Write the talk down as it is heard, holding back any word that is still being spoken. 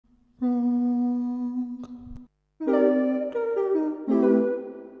wrong.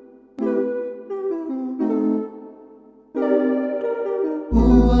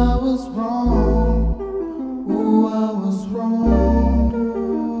 Ooh, I was wrong. Ooh, I was wrong.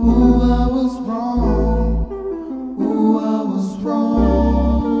 Ooh, I was wrong. Ooh, I was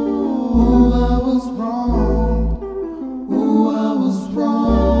wrong. Ooh, I was wrong. Ooh, I was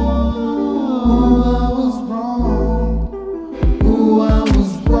wrong. Ooh, I was wrong. Ooh, I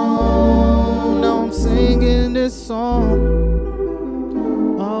was wrong. Now I'm singing this song.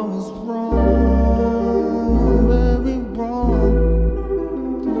 I was wrong, very wrong.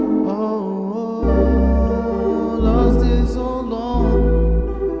 Oh, lost it so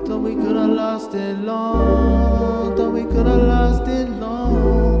long. Thought we could have lost it long. Thought we could have lost it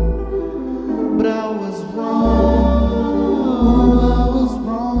long. But I was wrong. Ooh, I was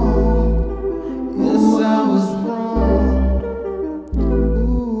wrong. Yes, I was wrong.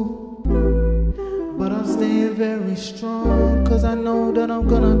 Ooh. But I'm staying very strong, 'cause I know that I'm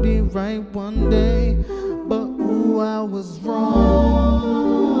gonna be right one day. But ooh, I was wrong.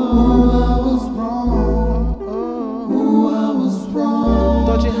 Ooh, I was wrong. Ooh, I was wrong.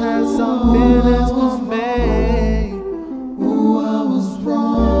 Thought you had some feelings for me. Ooh, I was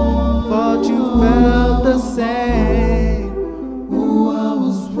wrong. Thought you felt the same. Ooh, I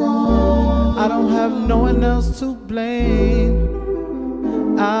was wrong. I don't have no one else to blame.